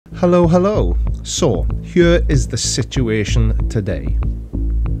Hello, hello. So, here is the situation today.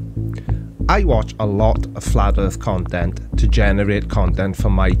 I watch a lot of flat earth content to generate content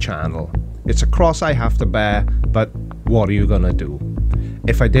for my channel. It's a cross I have to bear, but what are you gonna do?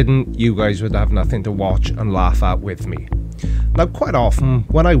 If I didn't, you guys would have nothing to watch and laugh at with me. Now, quite often,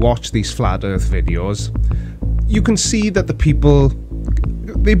 when I watch these flat earth videos, you can see that the people,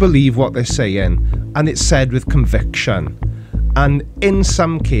 they believe what they're saying, and it's said with conviction. And in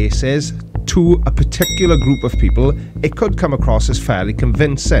some cases, to a particular group of people, it could come across as fairly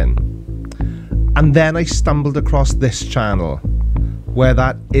convincing. And then I stumbled across this channel, where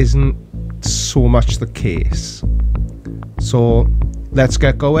that isn't so much the case. So let's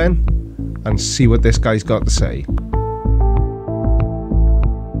get going and see what this guy's got to say.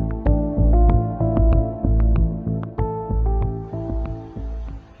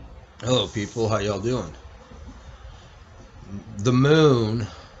 Hello people, how y'all doing? The moon,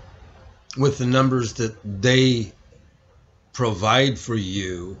 with the numbers that they provide for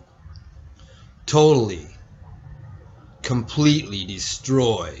you, totally, completely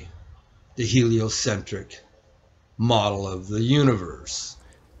destroy the heliocentric model of the universe.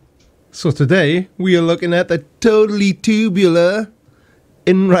 So today we are looking at the totally tubular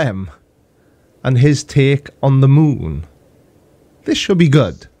Imrem and his take on the moon. This should be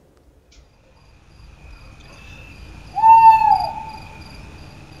good.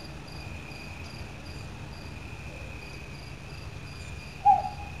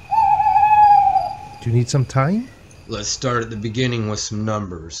 Do you need some time? Let's start at the beginning with some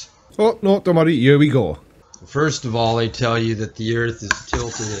numbers. Oh, no, don't worry, here we go. First of all, they tell you that the Earth is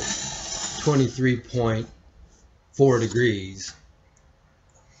tilted at 23.4 degrees.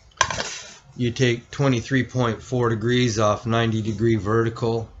 You take 23.4 degrees off 90-degree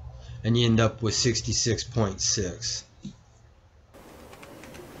vertical, and you end up with 66.6.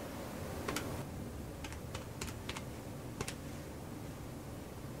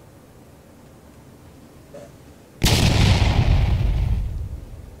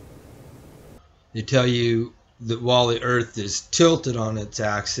 They tell you that while the Earth is tilted on its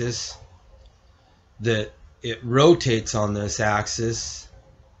axis, that it rotates on this axis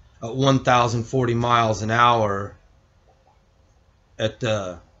at 1,040 miles an hour at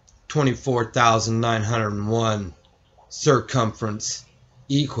the 24,901 circumference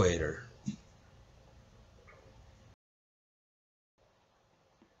equator.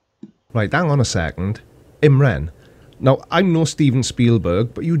 Right, hang on a second. Imren. Now, I'm no Steven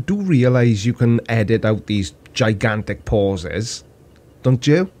Spielberg, but you do realise you can edit out these gigantic pauses, don't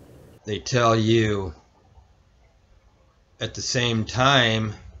you? They tell you at the same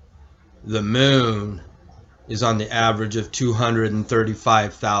time the moon is on the average of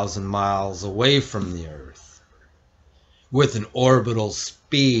 235,000 miles away from the Earth, with an orbital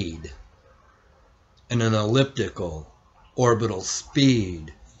speed and an elliptical orbital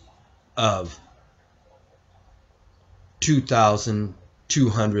speed of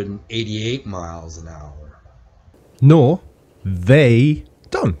 2,288 miles an hour. No, they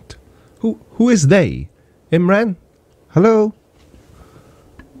don't. Who is they? Imran? Hello?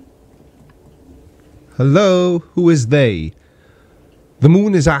 Hello? Who is they? The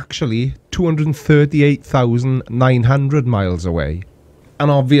moon is actually 238,900 miles away.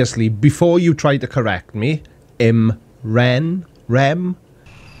 And obviously, before you try to correct me, Rem?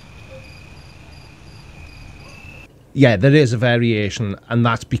 Yeah, there is a variation, and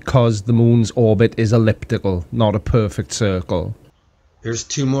that's because the moon's orbit is elliptical, not a perfect circle. Here's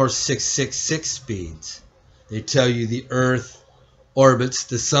two more 666 speeds. They tell you the Earth orbits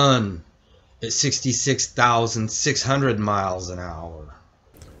the Sun at 66,600 miles an hour.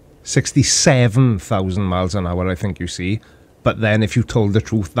 67,000 miles an hour, I think you see. But then if you told the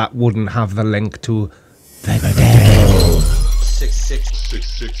truth, that wouldn't have the link to the devil.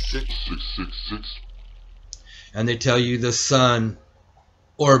 666. And they tell you the Sun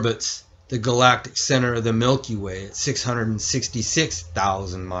orbits the galactic center of the Milky Way at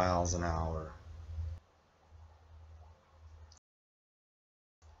 666,000 miles an hour.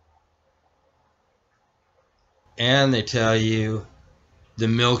 And they tell you the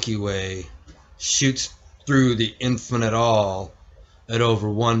Milky Way shoots through the infinite all at over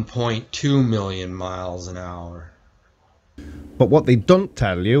 1.2 million miles an hour. But what they don't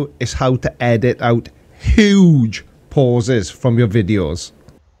tell you is how to edit out huge pauses from your videos.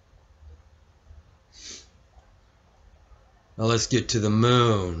 Now let's get to the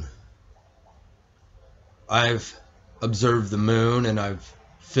moon. I've observed the moon and I've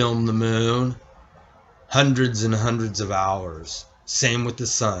filmed the moon hundreds and hundreds of hours. Same with the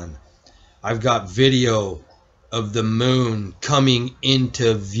sun. I've got video of the moon coming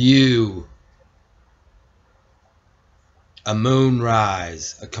into view. A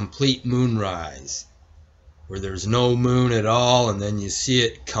moonrise, a complete moonrise, where there's no moon at all, and then you see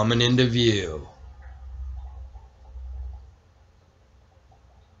it coming into view.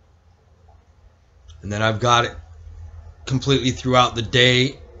 And then I've got it completely throughout the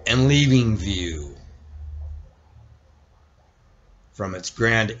day and leaving view. From its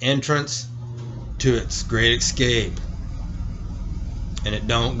grand entrance to its great escape. And it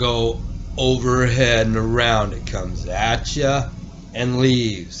don't go overhead and around. It comes at you and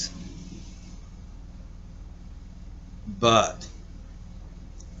leaves. But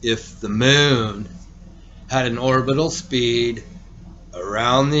if the moon had an orbital speed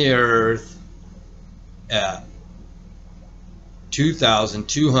around the Earth at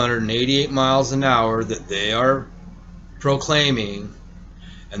 2,288 miles an hour that they are proclaiming,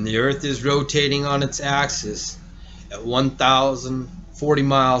 and the Earth is rotating on its axis at 1,040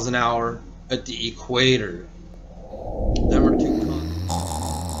 miles an hour at the equator, them are two continents.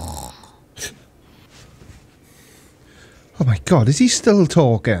 Oh my god, is he still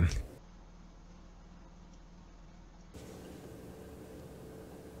talking?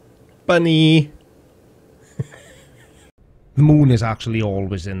 Bunny! The moon is actually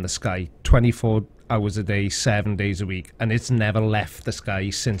always in the sky, 24 hours a day, 7 days a week, and it's never left the sky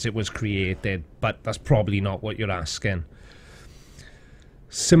since it was created, but that's probably not what you're asking.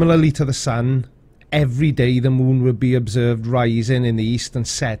 Similarly to the sun, every day the moon would be observed rising in the east and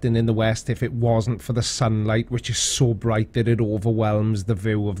setting in the west if it wasn't for the sunlight, which is so bright that it overwhelms the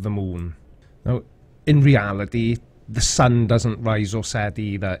view of the moon. Now, in reality, the sun doesn't rise or set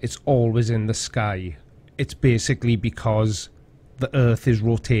either. It's always in the sky. It's basically because the Earth is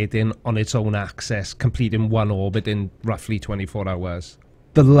rotating on its own axis, completing one orbit in roughly 24 hours.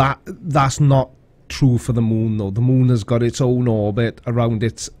 That's not true for the moon though. The moon has got its own orbit around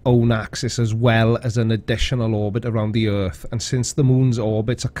its own axis as well as an additional orbit around the Earth. And since the moon's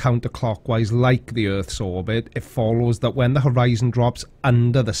orbits are counterclockwise like the Earth's orbit, it follows that when the horizon drops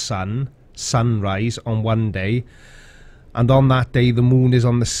under the sun, sunrise on one day, and on that day the moon is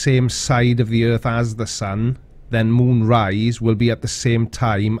on the same side of the Earth as the sun, then moonrise will be at the same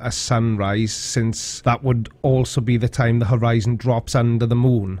time as sunrise, since that would also be the time the horizon drops under the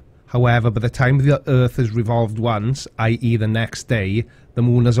moon. However, by the time the Earth has revolved once, i.e. the next day, the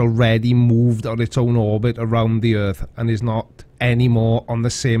moon has already moved on its own orbit around the Earth and is not anymore on the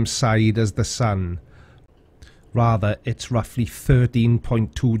same side as the sun. Rather, it's roughly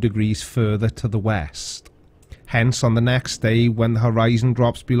 13.2 degrees further to the west. Hence, on the next day, when the horizon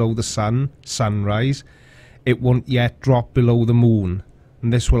drops below the sun, sunrise, it won't yet drop below the moon,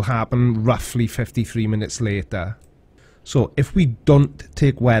 and this will happen roughly 53 minutes later. So, if we don't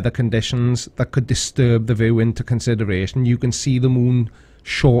take weather conditions that could disturb the view into consideration, you can see the moon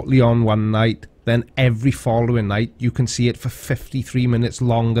shortly on one night, then every following night you can see it for 53 minutes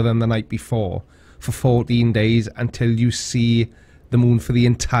longer than the night before, for 14 days, until you see the moon for the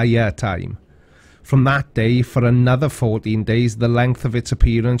entire time. From that day, for another 14 days, the length of its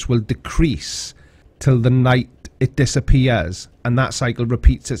appearance will decrease till the night it disappears, and that cycle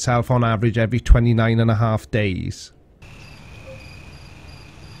repeats itself on average every 29.5 days.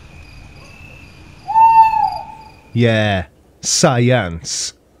 Yeah,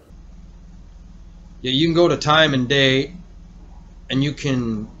 science. Yeah, you can go to time and date, and you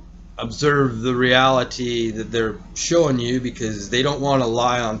can observe the reality that they're showing you, because they don't want to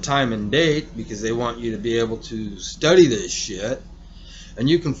lie on time and date, because they want you to be able to study this shit. And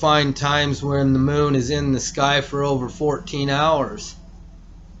you can find times when the moon is in the sky for over 14 hours.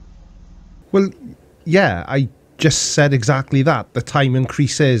 Well, yeah, I just said exactly that. The time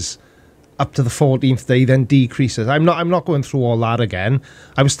increases up to the 14th day, then decreases. I'm not going through all that again.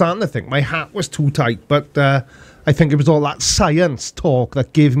 I was starting to think my hat was too tight, but I think it was all that science talk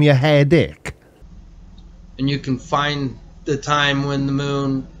that gave me a headache. And you can find the time when the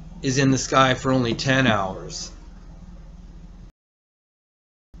moon is in the sky for only 10 hours.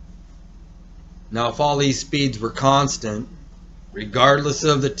 Now, if all these speeds were constant, regardless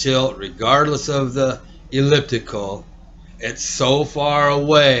of the tilt, regardless of the elliptical, it's so far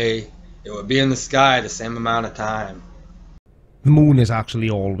away, it would be in the sky the same amount of time. The moon is actually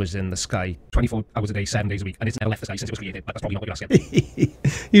always in the sky, 24 hours a day, 7 days a week, and it's never left the sky since it was created, but that's probably not what you're asking.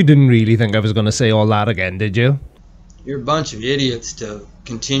 You didn't really think I was going to say all that again, did you? You're a bunch of idiots to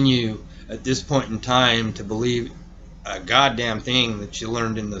continue at this point in time to believe a goddamn thing that you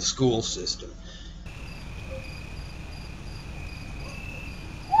learned in the school system.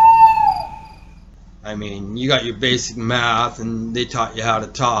 I mean, you got your basic math and they taught you how to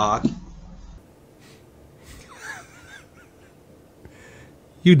talk.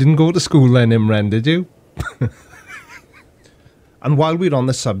 You didn't go to school then, Imran, did you? And while we're on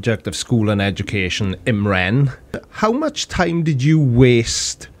the subject of school and education, Imran, how much time did you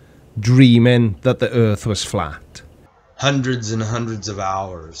waste dreaming that the earth was flat? Hundreds and hundreds of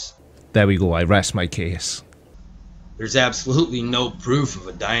hours. There we go, I rest my case. There's absolutely no proof of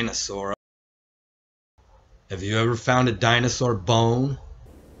a dinosaur. Have you ever found a dinosaur bone?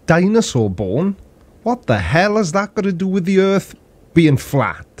 Dinosaur bone? What the hell has that got to do with the earth being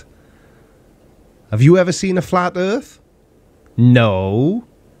flat? Have you ever seen a flat earth? No.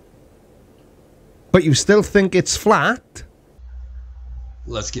 But you still think it's flat?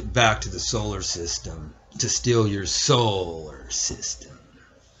 Let's get back to the solar system to steal your solar system.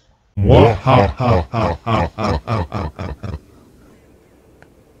 To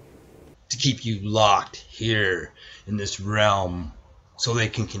keep you locked here in this realm so they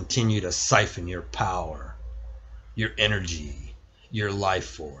can continue to siphon your power, your energy, your life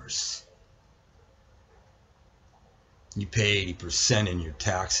force. You pay 80% in your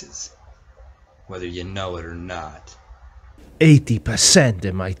taxes, whether you know it or not. 80%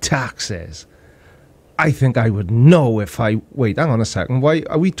 in my taxes? I think I would know if I... Wait, hang on a second. Why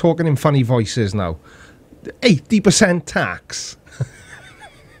are we talking in funny voices now? 80% tax?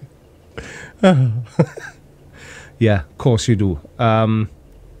 Yeah, of course you do.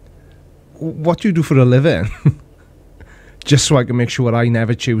 What do you do for a living? Just so I can make sure I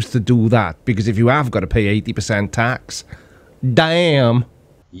never choose to do that. Because if you have got to pay 80% tax, damn.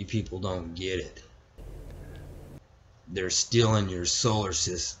 You people don't get it. They're stealing your solar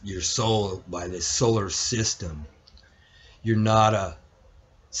system, your soul by this solar system. You're not a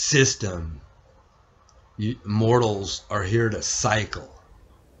system. Mortals are here to cycle.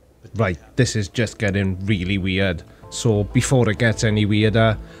 Right, this is just getting really weird. So before it gets any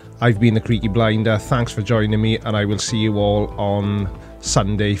weirder, I've been the Creaky Blinder. Thanks for joining me, and I will see you all on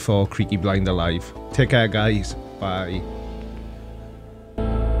Sunday for Creaky Blinder Live. Take care, guys. Bye.